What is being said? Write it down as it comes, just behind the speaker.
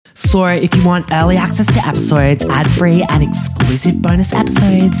So if you want early access to episodes, ad-free and exclusive bonus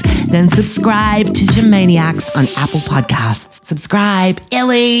episodes, then subscribe to Gemaniacs on Apple Podcasts. Subscribe,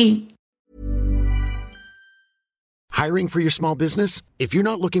 Illy! Hiring for your small business? If you're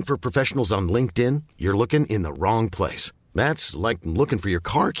not looking for professionals on LinkedIn, you're looking in the wrong place. That's like looking for your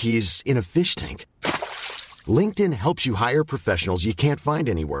car keys in a fish tank. LinkedIn helps you hire professionals you can't find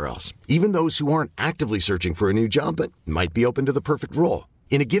anywhere else, even those who aren't actively searching for a new job but might be open to the perfect role.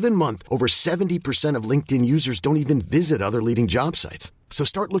 In a given month, over 70% of LinkedIn users don't even visit other leading job sites. So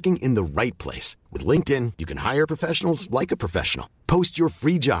start looking in the right place. With LinkedIn, you can hire professionals like a professional. Post your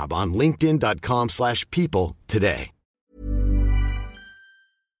free job on linkedin.com/people today.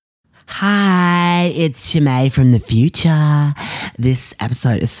 Hi, it's Shemay from the future. This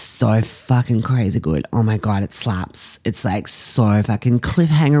episode is so fucking crazy good. Oh my God, it slaps. It's like so fucking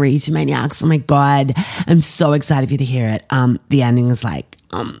cliffhangery, Gemaniacs. Oh my God, I'm so excited for you to hear it. The ending is like,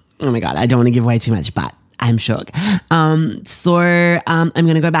 oh my God, I don't want to give away too much, but I'm shook. I'm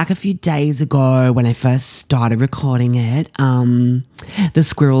going to go back a few days ago when I first started recording it. The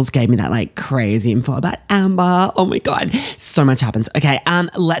squirrels gave me that like crazy info about Amber. Oh my God, so much happens. Okay,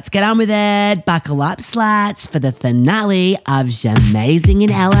 let's get on with it. Buckle up, sluts, for the finale of Jamazing in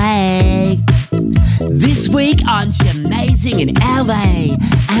LA. This week on Jamazing in LA,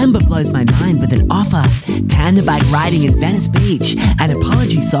 Amber blows my mind with an offer, tandem bike riding in Venice Beach, an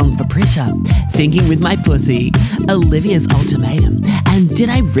apology song for Prisha, thinking with my pussy, Olivia's ultimatum, and did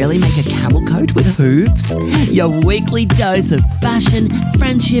I really make a camel coat with hooves? Your weekly dose of fashion,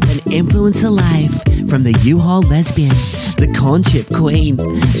 friendship, and influencer life from the U-Haul lesbian, the corn chip queen.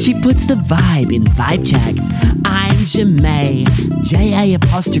 She puts the vibe in Vibe Check. I'm Jemay,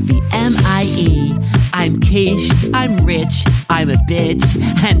 J-A-apostrophe-M-I-E. I'm quiche, I'm rich, I'm a bitch,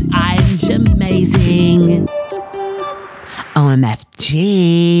 and I'm Jamazing.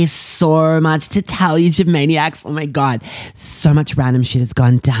 OMFG, so much to tell you, Gemaniacs. Oh my God, so much random shit has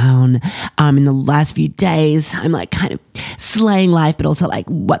gone down in the last few days. I'm like kind of slaying life, but also like,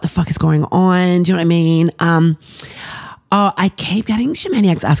 what the fuck is going on? Do you know what I mean? I keep getting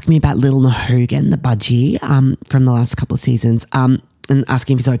Gemaniacs asking me about Little Nahogan, the budgie, from the last couple of seasons, and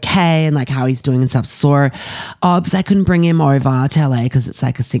asking if he's okay and like how he's doing and stuff. So, because I couldn't bring him over to LA because it's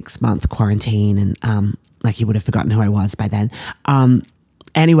like a 6-month quarantine and, like he would have forgotten who I was by then.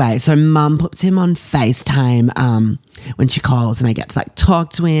 Anyway, so Mum puts him on FaceTime when she calls, and I get to like talk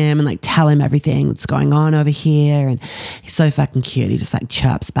to him and like tell him everything that's going on over here. And he's so fucking cute. He just like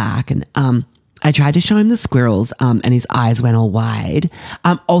chirps back. And I tried to show him the squirrels and his eyes went all wide.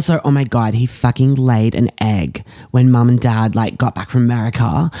 Also, oh my God, he fucking laid an egg when Mum and Dad like got back from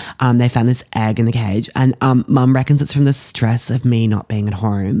America. They found this egg in the cage, and Mum reckons it's from the stress of me not being at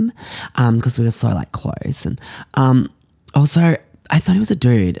home because we were so like close. And also, I thought he was a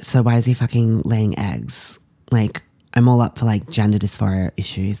dude, so why is he fucking laying eggs? Like, I'm all up for like gender dysphoria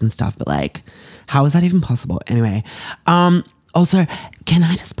issues and stuff, but like, how is that even possible? Anyway, also, can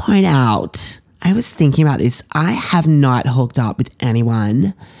I just point out, I was thinking about this. I have not hooked up with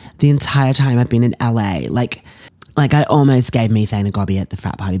anyone the entire time I've been in LA. Like I almost gave Methane a gobby at the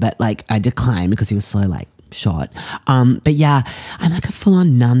frat party, but like I declined because he was so like short. But yeah, I'm like a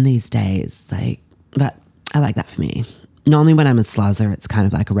full-on nun these days. Like, but I like that for me. Normally when I'm a sluzzer, it's kind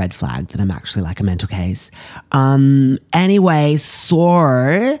of like a red flag that I'm actually like a mental case. Anyway,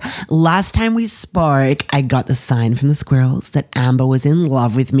 so last time we spoke, I got the sign from the squirrels that Amber was in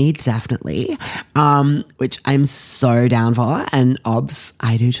love with me, definitely, which I'm so down for. And obs,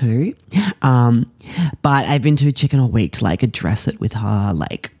 I do too. But I've been too chicken all week to like address it with her.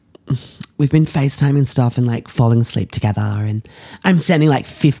 Like, we've been FaceTiming and stuff and like falling asleep together. And I'm sending like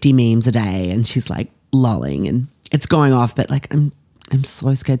 50 memes a day and she's like lolling and it's going off, but like I'm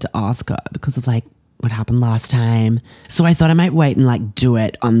so scared to ask her because of like what happened last time. So I thought I might wait and like do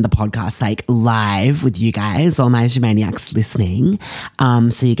it on the podcast, like live with you guys, all my Gemaniacs listening.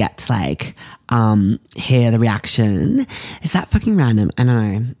 So you get to like hear the reaction. Is that fucking random? I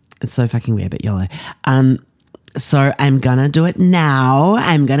don't know. It's so fucking weird, but YOLO. So I'm gonna do it now.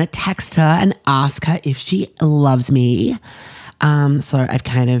 I'm gonna text her and ask her if she loves me. So I've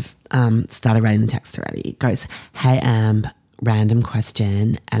kind of started writing the text already. It goes, "Hey Amb, random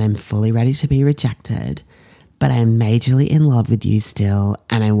question, and I'm fully ready to be rejected, but I'm majorly in love with you still,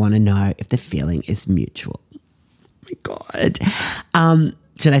 and I want to know if the feeling is mutual." Oh my God.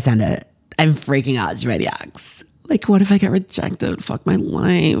 Should I send it? I'm freaking out, Gemaniacs. Like, what if I get rejected? Fuck my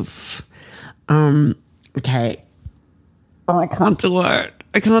life. Okay. Oh, I can't do it.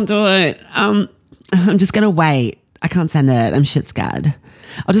 I'm just gonna wait. I can't send it. I'm shit scared.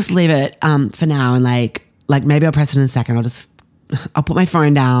 I'll just leave it for now and like maybe I'll press it in a second. I'll just I'll put my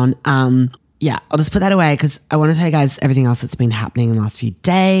phone down. Yeah, I'll just put that away because I want to tell you guys everything else that's been happening in the last few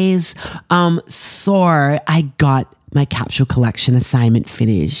days. So I got my capsule collection assignment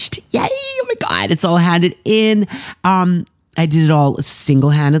finished. Yay! Oh my God, it's all handed in. I did it all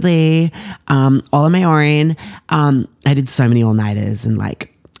single-handedly, all on my own. I did so many all-nighters and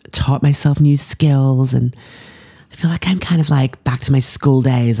like taught myself new skills, and I feel like I'm kind of like back to my school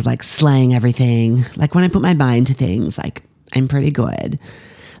days of like slaying everything. Like when I put my mind to things, like I'm pretty good.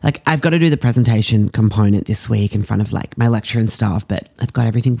 Like I've got to do the presentation component this week in front of like my lecture and stuff, but I've got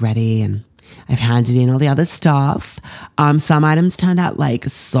everything ready and I've handed in all the other stuff. Some items turned out like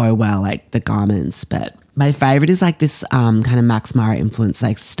so well, like the garments, but my favorite is like this kind of Max Mara influence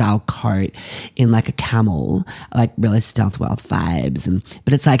like style coat in like a camel, like really stealth wealth vibes.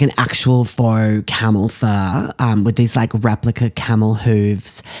 But it's like an actual faux camel fur with these like replica camel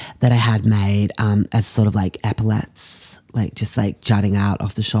hooves that I had made as sort of like epaulets, like just like jutting out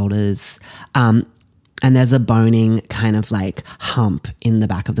off the shoulders. And there's a boning kind of like hump in the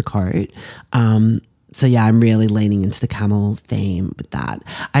back of the coat. So yeah, I'm really leaning into the camel theme with that.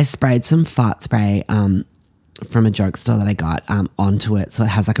 I sprayed some fart spray from a joke store that I got onto it. So it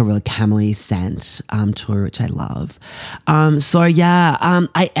has like a really camel-y scent to it, which I love. So yeah,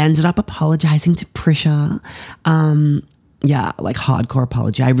 I ended up apologizing to Prisha. Yeah, like hardcore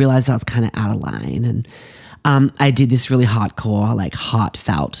apology. I realized I was kind of out of line, and I did this really hardcore, like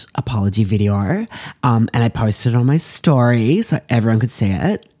heartfelt apology video, and I posted it on my story so everyone could see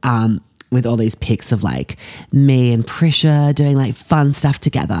it. With all these pics of like me and Prisha doing like fun stuff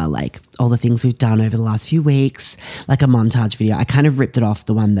together, like all the things we've done over the last few weeks, like a montage video. I kind of ripped it off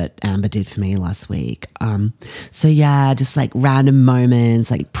the one that Amber did for me last week. So yeah, just like random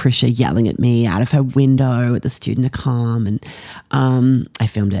moments, like Prisha yelling at me out of her window at the student accom, and I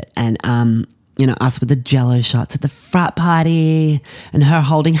filmed it. And you know, us with the jello shots at the frat party, and her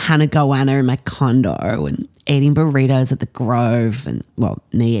holding Hannah Goanna in my condo, and eating burritos at the Grove, and well,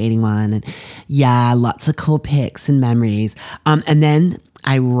 me eating one, and yeah, lots of cool pics and memories. And then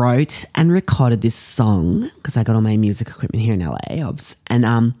I wrote and recorded this song because I got all my music equipment here in LA, obs,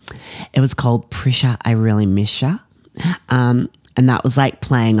 and it was called Prisha, I Really Miss Ya. And that was like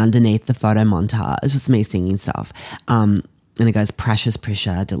playing underneath the photo montage. It's just me singing stuff. And it goes, precious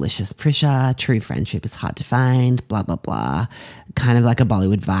Prisha, delicious Prisha, true friendship is hard to find, blah, blah, blah. Kind of like a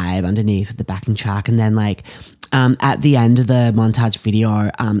Bollywood vibe underneath the backing track. And then like at the end of the montage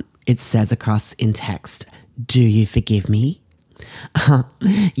video, it says across in text, do you forgive me?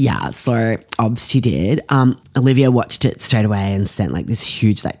 Yeah, so obs she did. Olivia watched it straight away and sent like this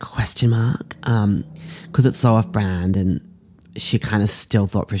huge like question mark because it's so off brand, and she kind of still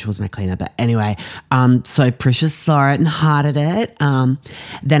thought Prisha was my cleaner. But anyway, so Prisha saw it and hearted it.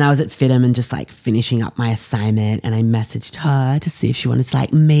 Then I was at FITM and just like finishing up my assignment, and I messaged her to see if she wanted to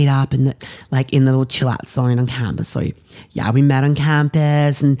like meet up and like in the little chill out zone on campus. So yeah, we met on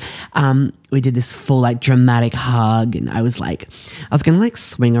campus, and we did this full like dramatic hug, and I was going to like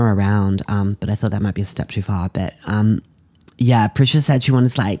swing her around, but I thought that might be a step too far. But yeah, Prisha said she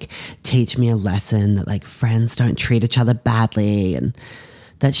wanted to like teach me a lesson that like friends don't treat each other badly, and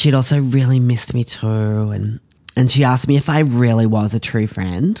that she'd also really missed me too. And she asked me if I really was a true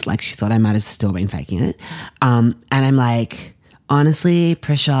friend. Like she thought I might have still been faking it. And I'm like, honestly,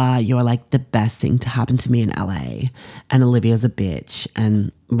 Prisha, you're like the best thing to happen to me in LA. And Olivia's a bitch,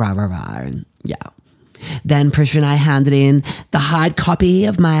 and rah, rah, rah. And yeah. Then Prisha and I handed in the hard copy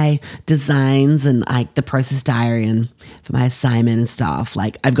of my designs and like the process diary and for my assignment and stuff.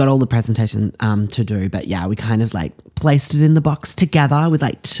 Like I've got all the presentation to do, but yeah, we kind of like placed it in the box together with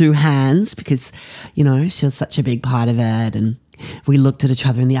like two hands because, you know, she was such a big part of it. And we looked at each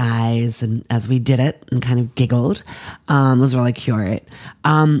other in the eyes and as we did it and kind of giggled. It was really cute.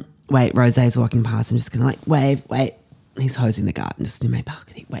 Wait, Rose's walking past. I'm just going to like wave. He's hosing the garden just in my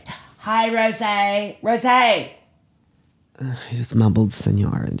balcony. Wait. Hi, Rose. He just mumbled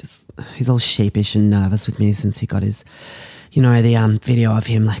senor and he's all sheepish and nervous with me since he got his, you know, the video of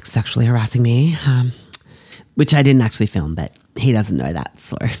him like sexually harassing me, which I didn't actually film, but he doesn't know that.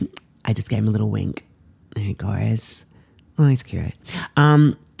 So I just gave him a little wink. There he goes. Oh, he's cute.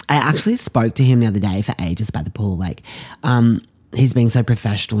 I actually spoke to him the other day for ages by the pool. Like, he's being so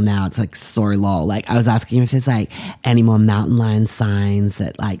professional now. It's like so lol. Like I was asking him if there's like any more mountain lion signs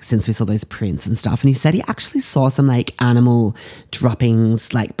that like since we saw those prints and stuff. And he said he actually saw some like animal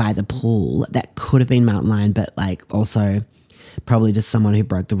droppings like by the pool that could have been mountain lion, but like also probably just someone who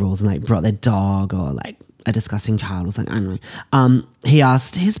broke the rules and like brought their dog or like a disgusting child or something. I don't know. He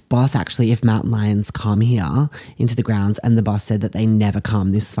asked his boss actually if mountain lions come here into the grounds, and the boss said that they never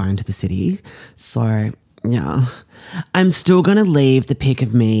come this far into the city. So Yeah. I'm still going to leave the pic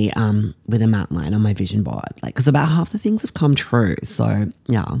of me with a matte line on my vision board. Like, because about half the things have come true. So,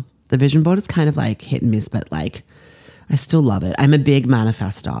 yeah, the vision board is kind of like hit and miss, but like, I still love it. I'm a big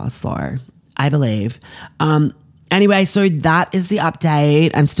manifestor, so I believe. Anyway, so that is the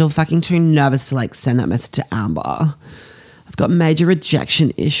update. I'm still fucking too nervous to like send that message to Amber. I've got major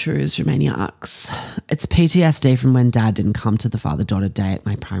rejection issues, you maniacs. It's PTSD from when Dad didn't come to the father-daughter day at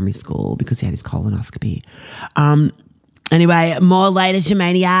my primary school because he had his colonoscopy. Anyway, more later, you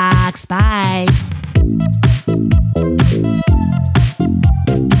maniacs. Bye.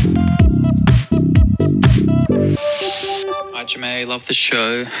 Hi, Jamae. Love the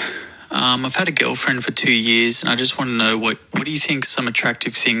show. I've had a girlfriend for 2 years and I just want to know what do you think some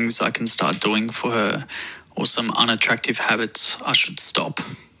attractive things I can start doing for her or some unattractive habits I should stop?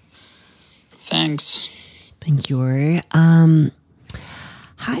 Thanks. Thank you.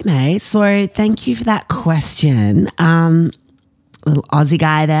 Hi, mate. So thank you for that question. Little Aussie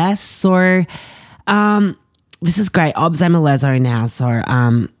guy there. So this is great. Obs, I'm a leso now. So,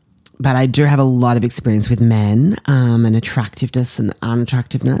 but I do have a lot of experience with men and attractiveness and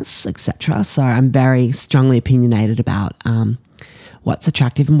unattractiveness, etc. So I'm very strongly opinionated about what's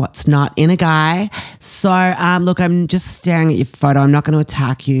attractive and what's not in a guy. So, look, I'm just staring at your photo. I'm not going to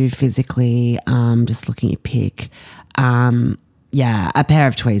attack you physically. Just looking at your pic. Yeah, a pair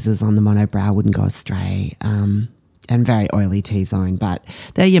of tweezers on the monobrow wouldn't go astray. And very oily T-zone, but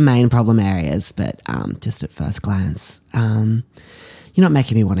they're your main problem areas. But just at first glance, you're not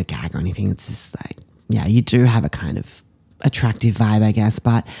making me want to gag or anything. It's just like, yeah, you do have a kind of attractive vibe, I guess.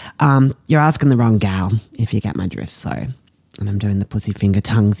 But you're asking the wrong gal, if you get my drift. So, and I'm doing the pussy finger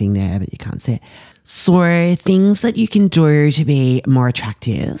tongue thing there, but you can't see it. So things that you can do to be more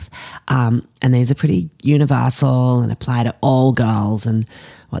attractive, and these are pretty universal and apply to all girls and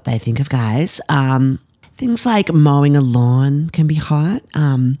what they think of guys. Things like mowing a lawn can be hot.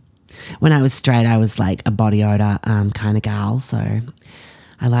 When I was straight, I was like a body odor kind of gal. So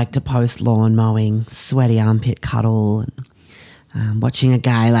I like to post lawn mowing, sweaty armpit cuddle, and watching a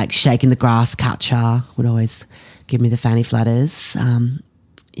guy like shaking the grass catcher would always give me the fanny flutters.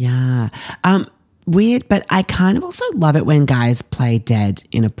 Yeah. Weird, but I kind of also love it when guys play dead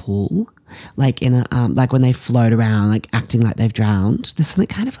in a pool. Like in a like when they float around, like acting like they've drowned. There's something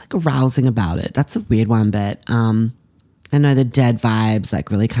kind of like arousing about it. That's a weird one, but I know the dead vibes like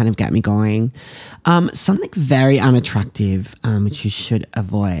really kind of get me going. Something very unattractive, which you should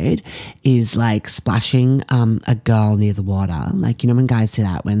avoid, is like splashing a girl near the water. Like, you know, when guys do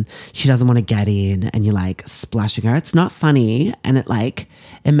that, when she doesn't want to get in and you're like splashing her, it's not funny and it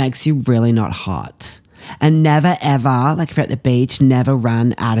makes you really not hot. And never ever, like if you're at the beach, never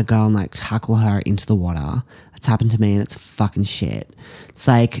run at a girl and like tackle her into the water. It's happened to me and it's fucking shit. It's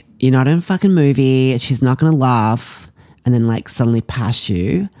like, you're not in a fucking movie, she's not going to laugh and then like suddenly pass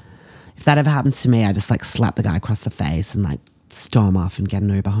you. If that ever happens to me, I just like slap the guy across the face and like storm off and get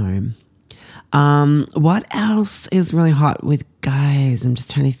an Uber home. What else is really hot with guys? I'm just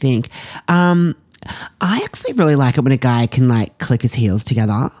trying to think. I actually really like it when a guy can like click his heels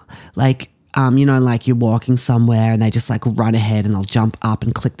together. Like, you know, like you're walking somewhere and they just like run ahead and they'll jump up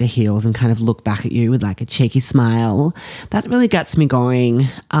and click their heels and kind of look back at you with like a cheeky smile. That really gets me going.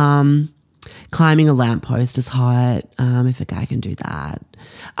 Climbing a lamppost is hot, if a guy can do that.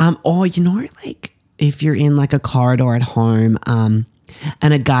 Or, you know, like if you're in like a corridor at home,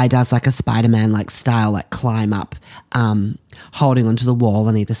 and a guy does like a Spider-Man like style, like climb up, holding onto the wall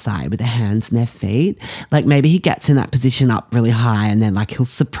on either side with their hands and their feet. Like maybe he gets in that position up really high and then like he'll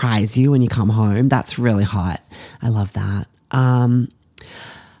surprise you when you come home. That's really hot. I love that.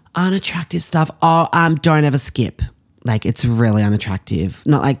 Unattractive stuff. Oh, don't ever skip. Like it's really unattractive.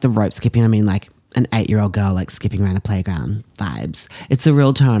 Not like the rope skipping. I mean like an 8-year-old girl like skipping around a playground vibes. It's a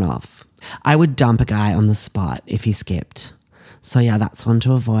real turn off. I would dump a guy on the spot if he skipped. So yeah, that's one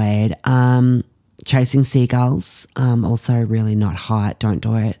to avoid. Chasing seagulls, also really not hot. Don't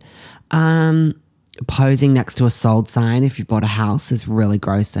do it. Posing next to a sold sign if you bought a house is really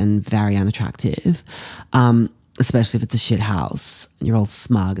gross and very unattractive, especially if it's a shit house. You're all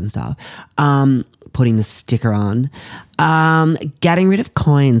smug and stuff. Putting the sticker on. Getting rid of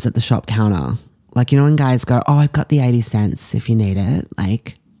coins at the shop counter. Like, you know when guys go, oh, I've got the 80 cents if you need it.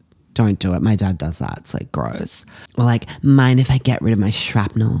 Like, don't do it. My dad does that. It's like gross. Or like, mind if I get rid of my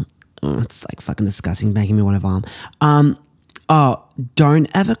shrapnel? Oh, it's like fucking disgusting, making me want to vom. Oh, don't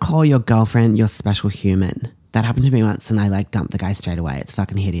ever call your girlfriend your special human. That happened to me once and I like dumped the guy straight away. It's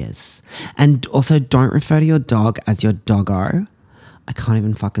fucking hideous. And also don't refer to your dog as your doggo. I can't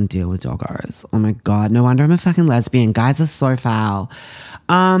even fucking deal with doggos. Oh my God. No wonder I'm a fucking lesbian. Guys are so foul.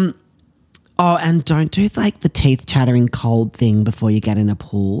 Oh, and don't do like the teeth chattering cold thing before you get in a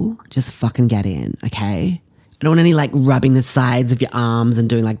pool. Just fucking get in, okay? I don't want any like rubbing the sides of your arms and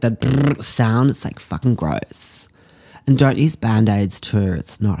doing like the brrr sound. It's like fucking gross. And don't use Band-Aids too.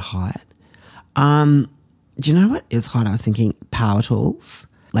 It's not hot. Do you know what is hot? I was thinking power tools,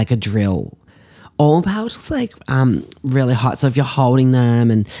 like a drill. All power tools like really hot. So if you're holding them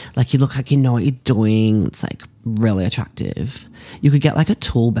and like you look like you know what you're doing, it's like really attractive. You could get like a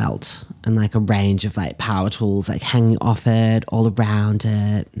tool belt and like a range of like power tools like hanging off it, all around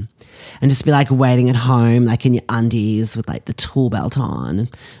it. And just be like waiting at home, like in your undies with like the tool belt on.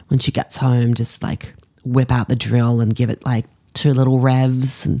 And when she gets home, just like whip out the drill and give it like 2 little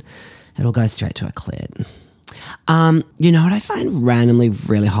revs and it'll go straight to a clit. You know what I find randomly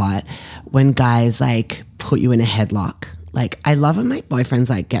really hot? When guys like put you in a headlock. Like I love when my boyfriends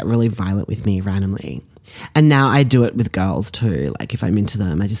like get really violent with me randomly. And now I do it with girls too. Like if I'm into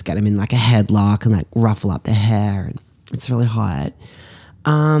them, I just get them in like a headlock and like ruffle up their hair. And it's really hot.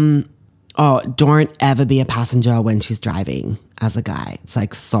 Oh, don't ever be a passenger when she's driving as a guy. It's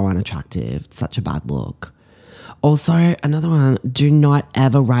like so unattractive. It's such a bad look. Also, another one, do not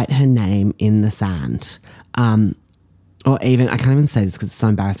ever write her name in the sand. Or even, I can't even say this because it's so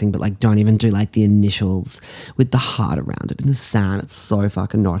embarrassing, but like don't even do like the initials with the heart around it in the sand. It's so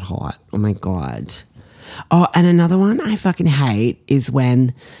fucking not hot. Oh my God. Oh, and another one I fucking hate is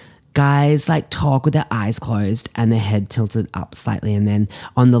when guys like talk with their eyes closed and their head tilted up slightly, and then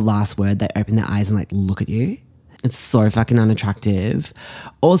on the last word they open their eyes and like look at you. It's so fucking unattractive.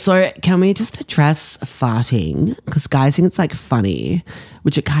 Also, can we just address farting? Because guys think it's like funny,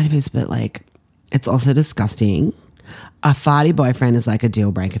 which it kind of is, but like it's also disgusting. A farty boyfriend is like a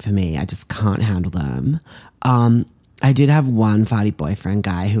deal breaker for me. I just can't handle them. I did have one farty boyfriend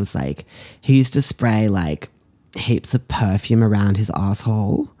guy who was like, he used to spray like heaps of perfume around his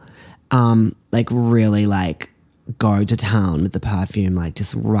asshole. Like really like go to town with the perfume, like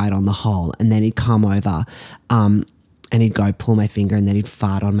just right on the hole. And then he'd come over and he'd go pull my finger and then he'd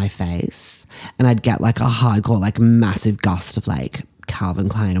fart on my face. And I'd get like a hardcore, like massive gust of like Calvin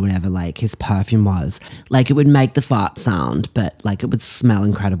Klein or whatever like his perfume was. Like it would make the fart sound, but like it would smell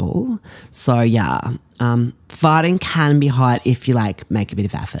incredible. So yeah, farting can be hot if you like make a bit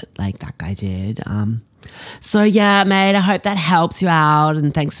of effort like that guy did. So yeah, mate, I hope that helps you out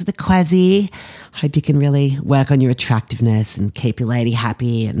and thanks for the quizzy. Hope you can really work on your attractiveness and keep your lady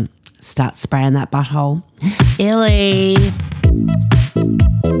happy and start spraying that butthole. Illy.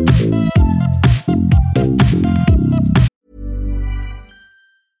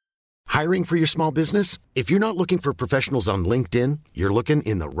 Hiring for your small business? If you're not looking for professionals on LinkedIn, you're looking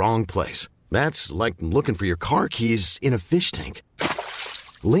in the wrong place. That's like looking for your car keys in a fish tank.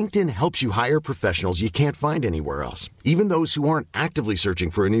 LinkedIn helps you hire professionals you can't find anywhere else, even those who aren't actively searching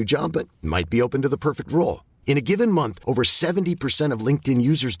for a new job but might be open to the perfect role. In a given month, over 70% of LinkedIn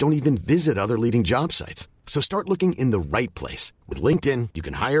users don't even visit other leading job sites. So start looking in the right place. With LinkedIn, you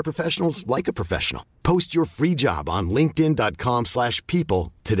can hire professionals like a professional. Post your free job on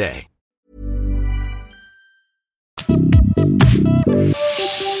linkedin.com/people today.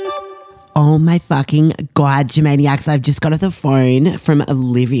 Oh my fucking God, Jamaniacs, I've just got off the phone from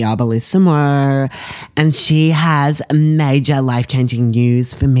Olivia Bellissimo and she has major life-changing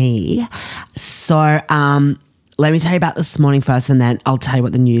news for me. So let me tell you about this morning first and then I'll tell you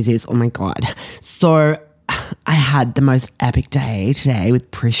what the news is. Oh my God. So I had the most epic day today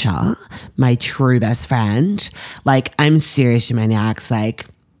with Prisha, my true best friend. Like, I'm serious, Jamaniacs, like,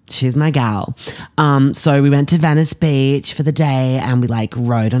 she's my gal. So we went to Venice Beach for the day and we like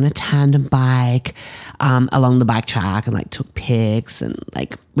rode on a tandem bike along the bike track and like took pics and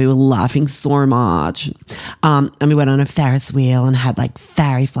like we were laughing so much. And we went on a Ferris wheel and had like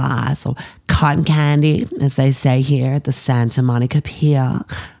fairy flies or cotton candy, as they say here at the Santa Monica Pier.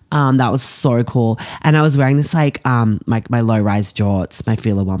 That was so cool. And I was wearing this like my low-rise jorts, my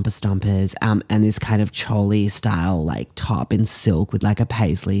Fila Wampa Stompers, and this kind of choli style like top in silk with like a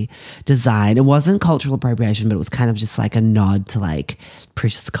paisley design. It wasn't cultural appropriation, but it was kind of just like a nod to like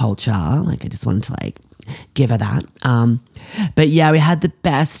Prisha's culture. Like I just wanted to like give her that. But yeah, we had the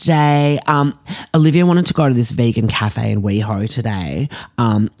best day. Olivia wanted to go to this vegan cafe in WeHo today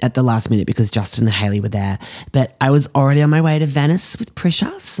at the last minute because Justin and Haley were there. But I was already on my way to Venice with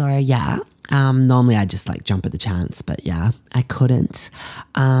Prisha. So yeah, normally I'd just like jump at the chance, but yeah, I couldn't.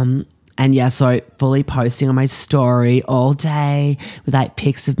 And yeah, so fully posting on my story all day with like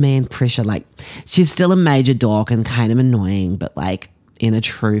pics of me and Prisha. Like she's still a major dork and kind of annoying, but like in a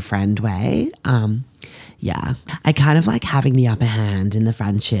true friend way. Yeah, I kind of like having the upper hand in the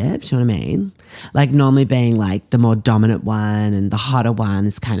friendship, do you know what I mean? Like normally being like the more dominant one and the hotter one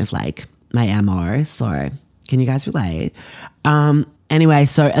is kind of like my MO. So can you guys relate? Anyway,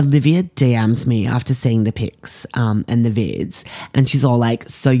 so Olivia DMs me after seeing the pics and the vids, and she's all like,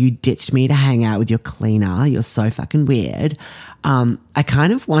 so you ditched me to hang out with your cleaner. You're so fucking weird. I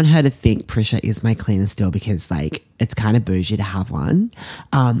kind of want her to think Prisha is my cleaner still because, like, it's kind of bougie to have one.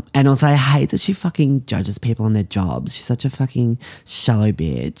 And also I hate that she fucking judges people on their jobs. She's such a fucking shallow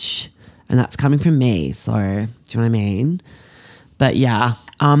bitch. And that's coming from me. So, do you know what I mean? But yeah.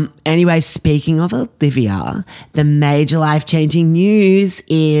 Anyway, speaking of Olivia, the major life-changing news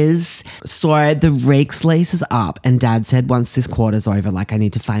is, so the Reeks lease is up and Dad said once this quarter's over, like I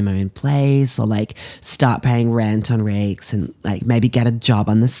need to find my own place or like start paying rent on Reeks and like maybe get a job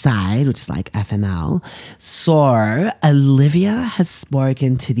on the side, which is like FML. So Olivia has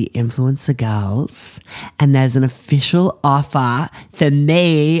spoken to the influencer girls and there's an official offer for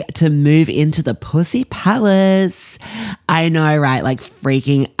me to move into the Pussy Palace. I know, right? Like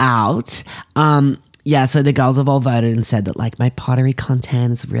freaking out. Yeah, so the girls have all voted and said that like my pottery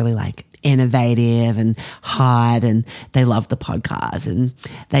content is really like innovative and hard and they love the podcast and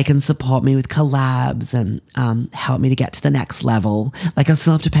they can support me with collabs and help me to get to the next level. Like I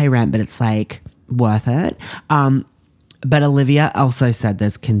still have to pay rent, but it's like worth it. But Olivia also said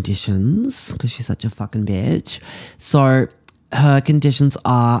there's conditions because she's such a fucking bitch. So her conditions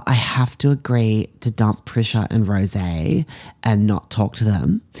are I have to agree to dump Prisha and Rosé and not talk to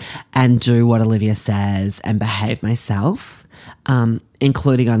them and do what Olivia says and behave myself,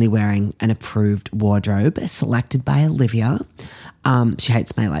 including only wearing an approved wardrobe selected by Olivia. She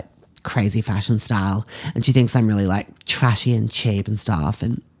hates my like crazy fashion style and she thinks I'm really like trashy and cheap and stuff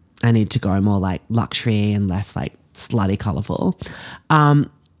and I need to go more like luxury and less like slutty colourful.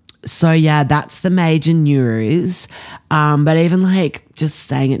 So yeah, that's the major news. But even like just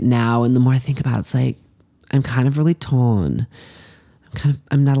saying it now and the more I think about it, it's like I'm kind of really torn.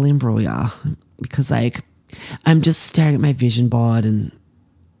 I'm Natalie Imbruglia because like I'm just staring at my vision board and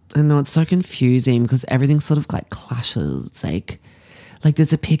I know it's so confusing because everything sort of like clashes. It's like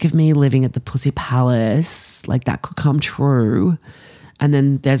there's a pic of me living at the Pussy Palace, like that could come true. And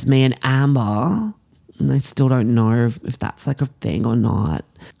then there's me and Amber. And I still don't know if that's like a thing or not.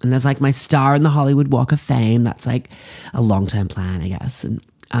 And there's like my star in the Hollywood Walk of Fame. That's like a long-term plan, I guess. And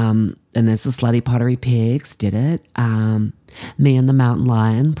there's the slutty pottery pigs, did it. Me and the mountain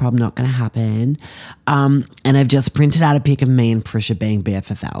lion, probably not going to happen. And I've just printed out a pic of me and Prisha being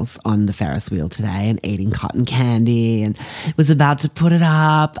BFFLs on the Ferris wheel today and eating cotton candy and was about to put it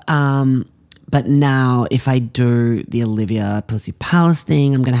up. But now if I do the Olivia Pussy Palace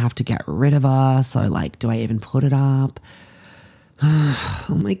thing, I'm going to have to get rid of her. So like, do I even put it up?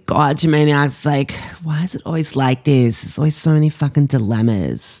 Oh my God, Germaniacs, like, why is it always like this? There's always so many fucking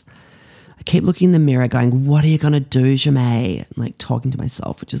dilemmas. I keep looking in the mirror going, what are you going to do, Germaine? Like talking to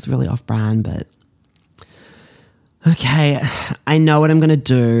myself, which is really off brand, but okay, I know what I'm going to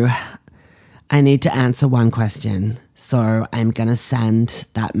do. I need to answer one question. So I'm going to send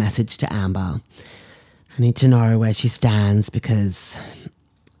that message to Amber. I need to know where she stands because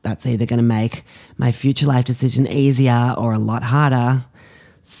that's either going to make my future life decision easier or a lot harder.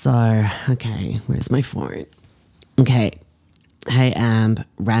 So, okay, where's my phone? Okay. Hey, Amb,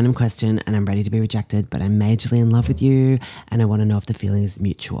 random question and I'm ready to be rejected, but I'm majorly in love with you and I want to know if the feeling is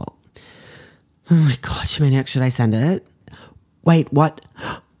mutual. Oh my God, Shemaniac, should I send it? Wait, what?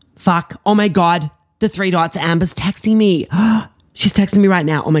 Fuck. Oh my God. The 3 dots. Amber's texting me. She's texting me right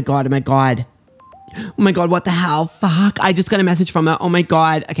now. Oh my God. Oh my God. Oh my God. What the hell? Fuck. I just got a message from her. Oh my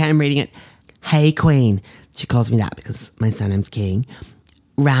God. Okay, I'm reading it. Hey, Queen. She calls me that because my surname's King.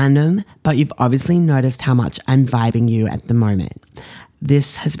 Random, but you've obviously noticed how much I'm vibing you at the moment.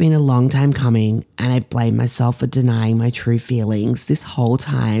 This has been a long time coming and I blame myself for denying my true feelings this whole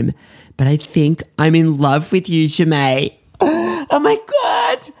time, but I think I'm in love with you, Shemay. Oh my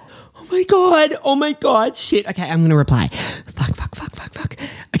God. Oh my God. Oh my God. Shit. Okay, I'm going to reply. Fuck.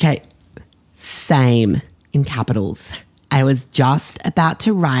 Okay. Same in capitals. I was just about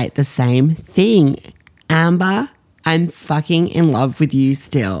to write the same thing. Amber, I'm fucking in love with you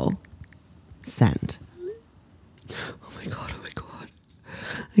still. Send. Oh my God.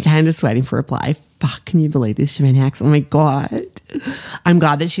 Okay, I'm just waiting for a reply. Fuck, can you believe this, Shemaniacs? Oh my God. I'm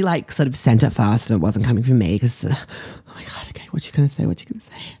glad that she like sort of sent it fast and it wasn't coming from me because, oh my God, okay, what you going to say?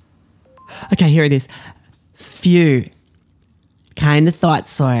 Okay, here it is. Phew. Kind of thought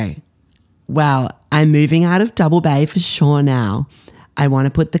so. Well, I'm moving out of Double Bay for sure now. I want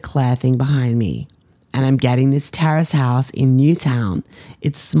to put the Claire thing behind me. And I'm getting this terrace house in Newtown.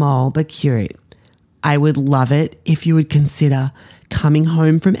 It's small but cute. I would love it if you would consider coming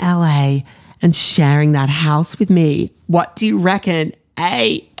home from LA and sharing that house with me. What do you reckon?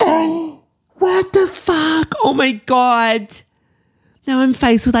 Hey. Oh What the fuck? Oh my God. Now I'm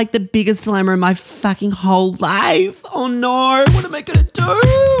faced with like the biggest dilemma in my fucking whole life. Oh no, what am I gonna do?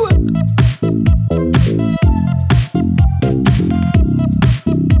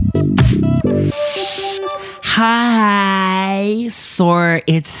 Hi. So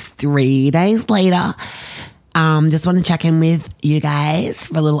it's 3 days later. Just want to check in with you guys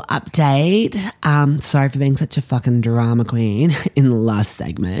for a little update. Sorry for being such a fucking drama queen in the last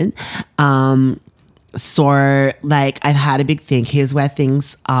segment. So, like, I've had a big think. Here's where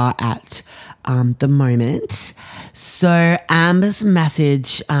things are at the moment. So, Amber's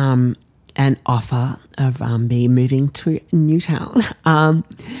message and offer of me moving to Newtown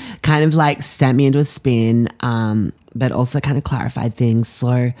kind of, like, sent me into a spin, but also kind of clarified things.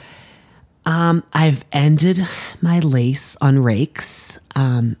 So, I've ended my lease on Reeks.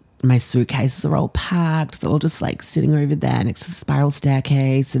 My suitcases are all packed. They're all just, like, sitting over there next to the spiral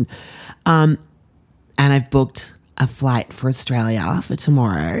staircase. And I've booked a flight for Australia for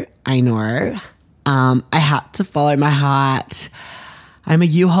tomorrow. I know. I had to follow my heart. I'm a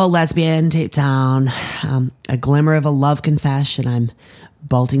U-Haul lesbian deep down. A glimmer of a love confession. I'm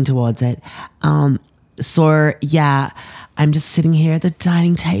bolting towards it. So, yeah, I'm just sitting here at the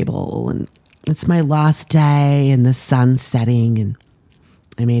dining table and it's my last day and the sun's setting and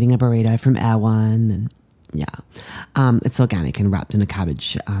I'm eating a burrito from Air One and, yeah. It's organic and wrapped in a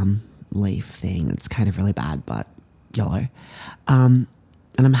cabbage leaf thing. It's kind of really bad, but YOLO. And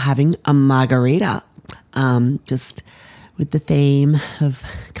I'm having a margarita, just with the theme of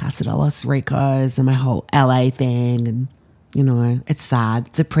Casa de los Ricos and my whole LA thing. And, you know, it's sad.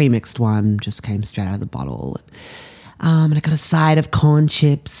 It's a pre-mixed one, just came straight out of the bottle. And I got a side of corn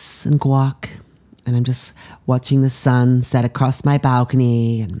chips and guac. And I'm just watching the sun set across my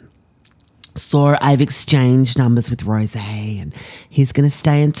balcony and so I've exchanged numbers with Rose and he's going to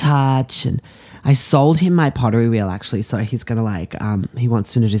stay in touch. And I sold him my pottery wheel actually. So he's going to he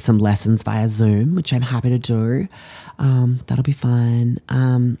wants me to do some lessons via Zoom, which I'm happy to do. That'll be fun.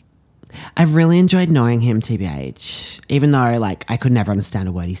 I've really enjoyed knowing him, TBH, even though like I could never understand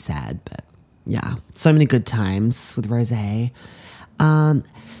a word he said, but yeah, so many good times with Rose.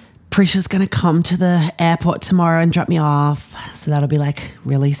 Prisha's going to come to the airport tomorrow and drop me off. So that'll be like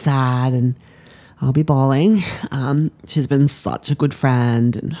really sad and I'll be bawling. She's been such a good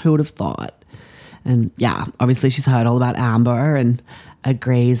friend and who would have thought? And yeah, obviously she's heard all about Amber and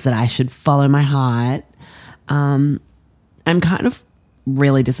agrees that I should follow my heart. I'm kind of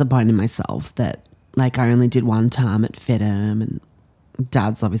really disappointed in myself that like I only did one term at FITM and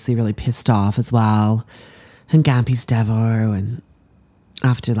Dad's obviously really pissed off as well. And Gampy's Devo and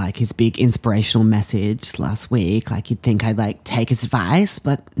after like his big inspirational message last week, like you'd think I'd like take his advice,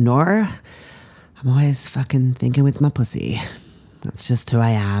 but no, I'm always fucking thinking with my pussy. That's just who I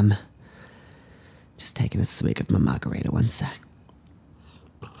am. Just taking a swig of my margarita, one sec.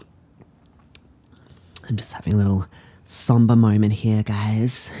 I'm just having a little somber moment here,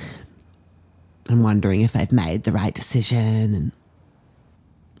 guys. I'm wondering if I've made the right decision and,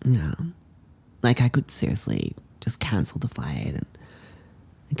 you know, like I could seriously just cancel the flight and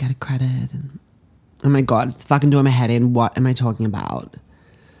get a credit and oh my God, it's fucking doing my head in. What am I talking about?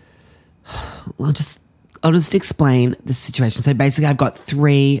 I'll just explain the situation. So basically I've got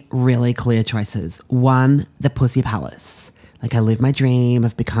 3 really clear choices. 1, the pussy palace. Like I live my dream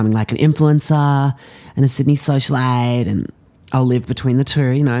of becoming like an influencer and a Sydney socialite and I'll live between the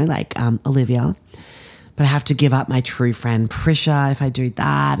two, you know, like Olivia. But I have to give up my true friend Prisha if I do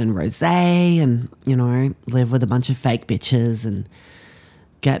that and Rose and, you know, live with a bunch of fake bitches and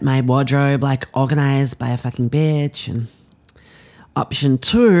get my wardrobe like organized by a fucking bitch. And option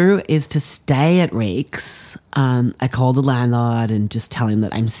 2 is to stay at Reeks. I call the landlord and just tell him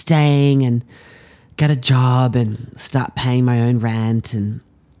that I'm staying and get a job and start paying my own rent. And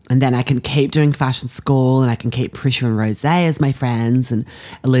then I can keep doing fashion school and I can keep Prisha and Rose as my friends and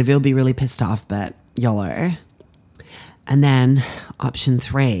Olivia will be really pissed off, but YOLO. And then option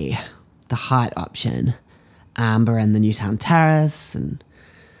 3, the hot option, Amber and the Newtown Terrace and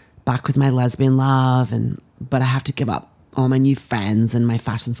back with my lesbian love but I have to give up all my new friends and my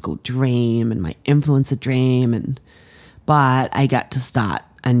fashion school dream and my influencer dream but I get to start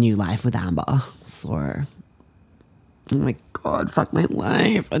a new life with Amber. So oh my God, fuck my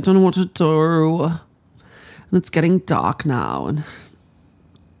life. I don't know what to do. And it's getting dark now. And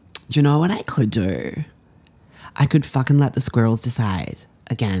do you know what I could do? I could fucking let the squirrels decide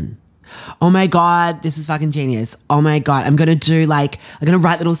again. Oh my God, this is fucking genius. Oh my God, I'm going to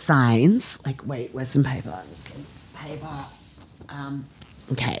write little signs. Like, wait, where's some paper?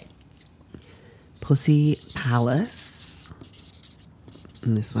 Okay. Pussy Palace.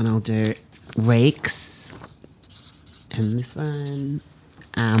 And this one I'll do Reeks. And this one,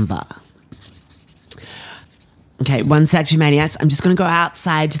 Amber. Okay, one sec, you maniacs. I'm just going to go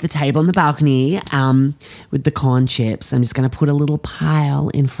outside to the table on the balcony with the corn chips. I'm just going to put a little pile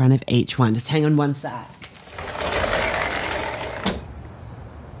in front of each one. Just hang on one sec.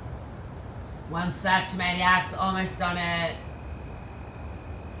 One sec, you maniacs. Almost done it.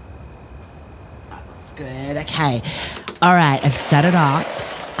 That looks good. Okay. All right, I've set it up.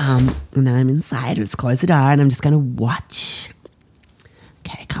 Now I'm inside. Let's close the door and I'm just going to watch.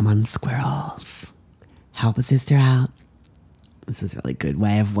 Okay, come on, squirrels. Help a sister out. This is a really good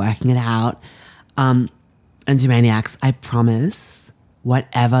way of working it out. And you maniacs, I promise,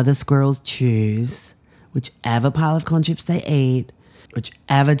 whatever the squirrels choose, whichever pile of corn chips they eat,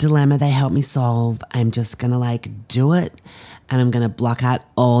 whichever dilemma they help me solve, I'm just going to do it and I'm going to block out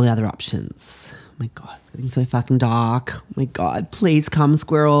all the other options. Oh my God, it's getting so fucking dark. Oh my God, please come,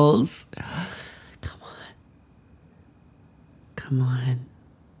 squirrels. Come on. Come on.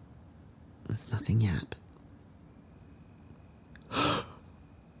 There's nothing yet. Oh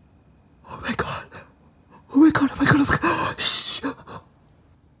my God. Oh my God, oh my God, oh my God. Shh.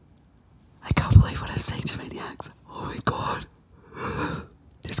 I can't believe what I'm saying to maniacs. Oh my God.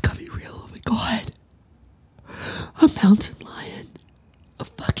 This can't be real. Oh my God. A mountain lion. A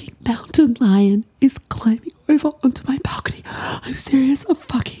fucking mountain lion is climbing over onto my balcony. I'm serious. A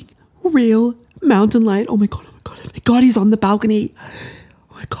fucking real mountain lion. Oh my God, oh my God, oh my God. He's on the balcony.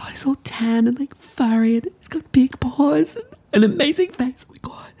 Oh my God, he's all tan and furry and he's got big paws and an amazing face. Oh my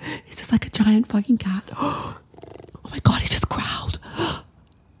God, he's just like a giant fucking cat. Oh my God, he just growled.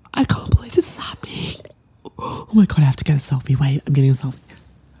 I can't believe this is happening. Oh my God, I have to get a selfie. Wait, I'm getting a selfie.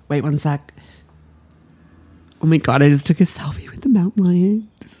 Wait one sec. Oh my God, I just took a selfie with the mountain lion.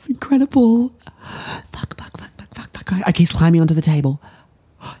 This is incredible. Fuck. Okay, he's climbing onto the table.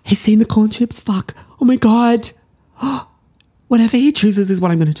 He's seen the corn chips. Fuck. Oh my God. Whatever he chooses is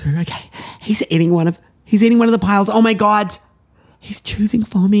what I'm going to do. Okay. He's eating one of the piles. Oh my God. He's choosing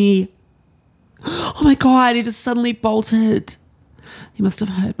for me. Oh my God. He just suddenly bolted. He must have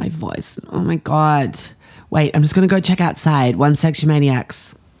heard my voice. Oh my God. Wait, I'm just going to go check outside. One sec, you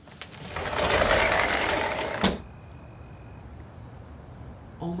maniacs.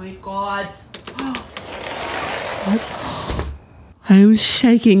 Oh my God. I am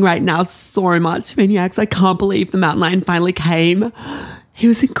shaking right now so much, maniacs. I can't believe the mountain lion finally came. He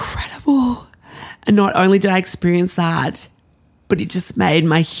was incredible. And not only did I experience that, but it just made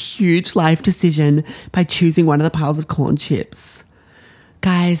my huge life decision by choosing one of the piles of corn chips.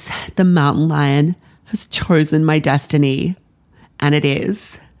 Guys, the mountain lion has chosen my destiny. And it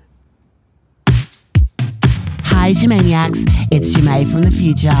is... Hi, Jamaniacs. It's Jamae from the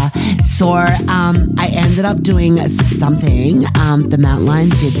future. So, I ended up doing something. The mountain lion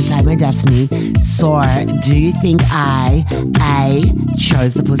did decide my destiny. So, do you think I, A,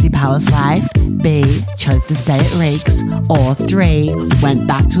 chose the Pussy Palace life, B, chose to stay at Reeks, or 3, went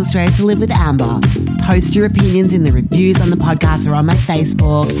back to Australia to live with Amber? Post your opinions in the reviews on the podcast or on my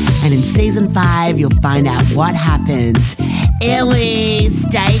Facebook. And in season 5, you'll find out what happened. Illy,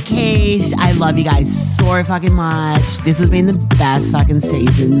 stay quiche. I love you guys so fucking much. This has been the best fucking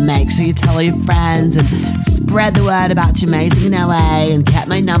season. Make sure you tell all your friends and spread the word about you amazing in LA and kept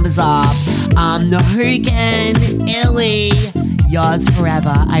my numbers up. Nahugan, Illy, yours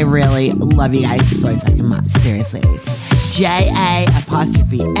forever. I really love you guys so fucking much. Seriously. JA''MIE,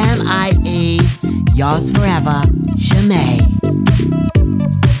 yours forever, Jamae.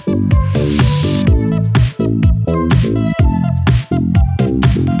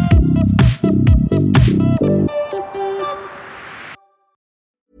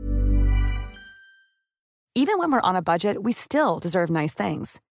 Even when we're on a budget, we still deserve nice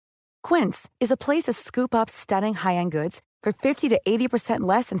things. Quince is a place to scoop up stunning high-end goods for 50 to 80%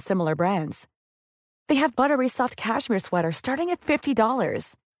 less than similar brands. They have buttery soft cashmere sweaters starting at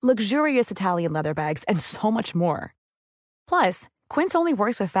 $50, luxurious Italian leather bags, and so much more. Plus, Quince only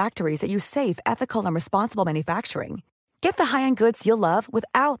works with factories that use safe, ethical, and responsible manufacturing. Get the high-end goods you'll love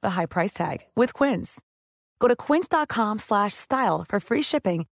without the high price tag with Quince. Go to quince.com/style for free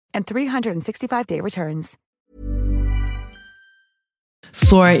shipping and 365-day returns.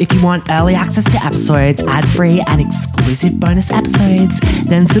 So if you want early access to episodes, ad-free and exclusive bonus episodes,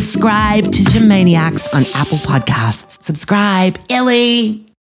 then subscribe to Jamaniacs on Apple Podcasts. Subscribe, Illy!